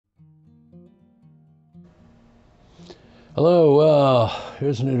Hello, well,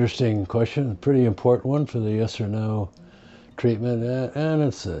 here's an interesting question, a pretty important one for the yes or no treatment, and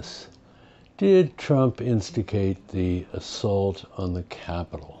it's this. Did Trump instigate the assault on the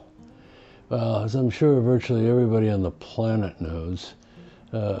Capitol? Well, as I'm sure virtually everybody on the planet knows,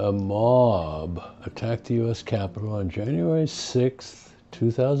 a mob attacked the U.S. Capitol on January 6th,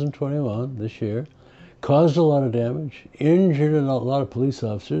 2021, this year, caused a lot of damage, injured a lot of police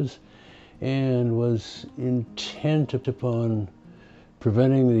officers, and was intent upon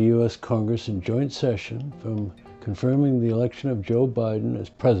preventing the U.S. Congress in joint session from confirming the election of Joe Biden as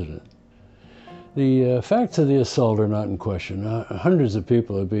president. The facts of the assault are not in question. Hundreds of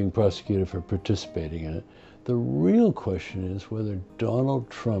people are being prosecuted for participating in it. The real question is whether Donald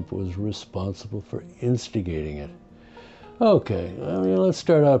Trump was responsible for instigating it. Okay, let's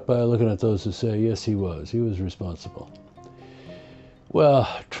start out by looking at those who say, yes, he was. He was responsible. Well,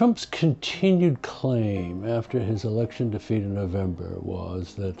 Trump's continued claim after his election defeat in November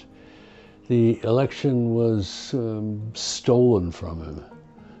was that the election was stolen from him,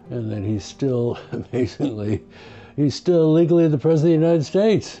 and that he's still, amazingly, he's still legally the President of the United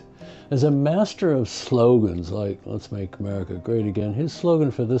States. As a master of slogans like, let's make America great again, his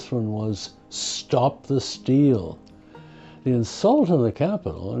slogan for this one was, "Stop the steal." The assault on the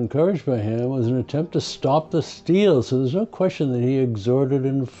Capitol, encouraged by him, was an attempt to stop the steal, so there's no question that he exhorted,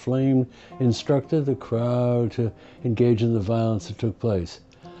 inflamed, instructed the crowd to engage in the violence that took place.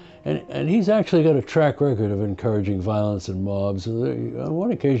 And he's actually got a track record of encouraging violence and mobs. On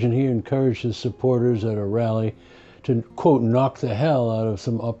one occasion, he encouraged his supporters at a rally to, quote, knock the hell out of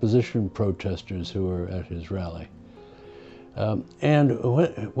some opposition protesters who were at his rally. And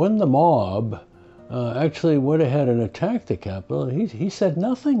when the mob actually went ahead and attacked the Capitol, he said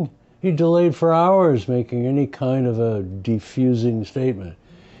nothing. He delayed for hours making any kind of a defusing statement.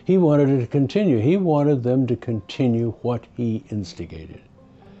 He wanted it to continue. He wanted them to continue what he instigated.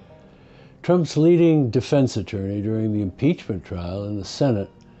 Trump's leading defense attorney during the impeachment trial in the Senate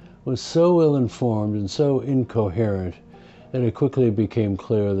was so ill-informed and so incoherent that it quickly became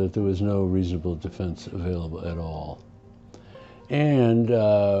clear that there was no reasonable defense available at all. And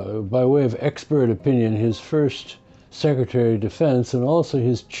by way of expert opinion, his first Secretary of Defense and also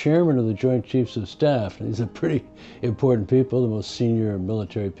his chairman of the Joint Chiefs of Staff, and these are pretty important people, the most senior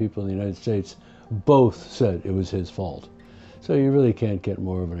military people in the United States, both said it was his fault. So you really can't get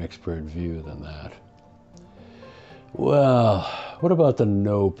more of an expert view than that. Well, what about the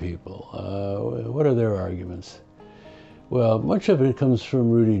no people? What are their arguments? Well, much of it comes from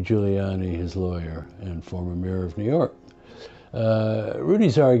Rudy Giuliani, his lawyer and former mayor of New York.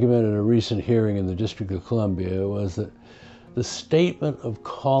 Rudy's argument at a recent hearing in the District of Columbia was that the statement of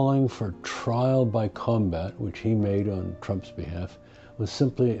calling for trial by combat, which he made on Trump's behalf, was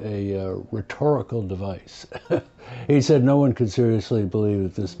simply a rhetorical device. He said no one could seriously believe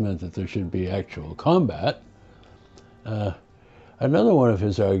that this meant that there should be actual combat. Another one of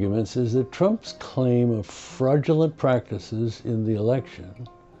his arguments is that Trump's claim of fraudulent practices in the election,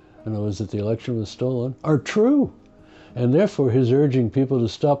 in other words, that the election was stolen, are true. And therefore, his urging people to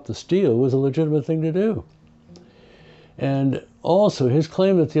stop the steal was a legitimate thing to do. And also, his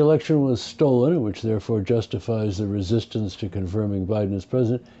claim that the election was stolen, which therefore justifies the resistance to confirming Biden as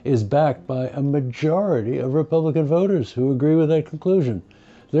president, is backed by a majority of Republican voters who agree with that conclusion.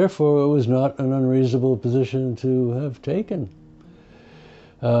 Therefore, it was not an unreasonable position to have taken.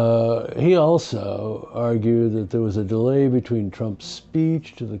 He also argued that there was a delay between Trump's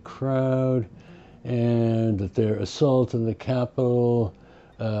speech to the crowd and that their assault on the Capitol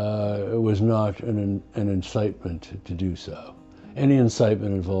was not an incitement to do so. Any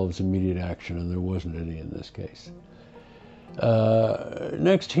incitement involves immediate action, and there wasn't any in this case.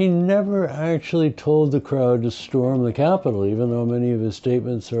 Next, he never actually told the crowd to storm the Capitol, even though many of his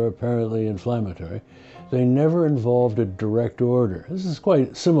statements are apparently inflammatory. They never involved a direct order. This is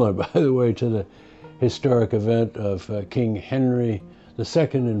quite similar, by the way, to the historic event of King Henry II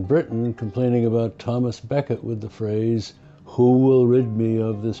in Britain complaining about Thomas Becket with the phrase, "Who will rid me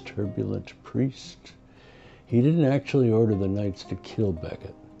of this turbulent priest?" He didn't actually order the knights to kill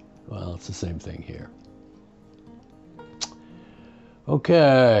Becket. Well, it's the same thing here.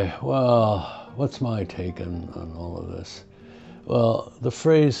 Okay, well, what's my take on all of this? Well, the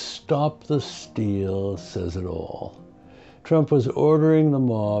phrase "stop the steal" says it all. Trump was ordering the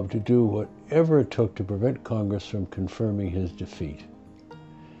mob to do whatever it took to prevent Congress from confirming his defeat.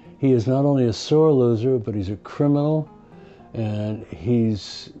 He is not only a sore loser, but he's a criminal, and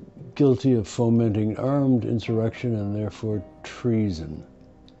he's guilty of fomenting armed insurrection and therefore treason.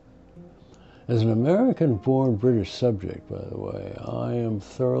 As an American-born British subject, by the way, I am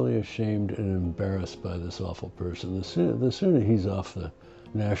thoroughly ashamed and embarrassed by this awful person. The sooner he's off the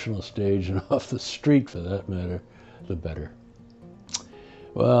national stage and off the street, for that matter, the better.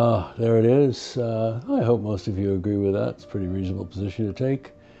 Well, there it is. I hope most of you agree with that. It's a pretty reasonable position to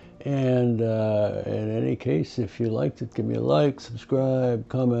take. And in any case, if you liked it, give me a like, subscribe,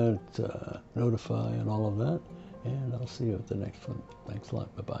 comment, notify, and all of that. And I'll see you at the next one. Thanks a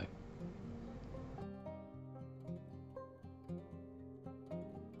lot. Bye-bye.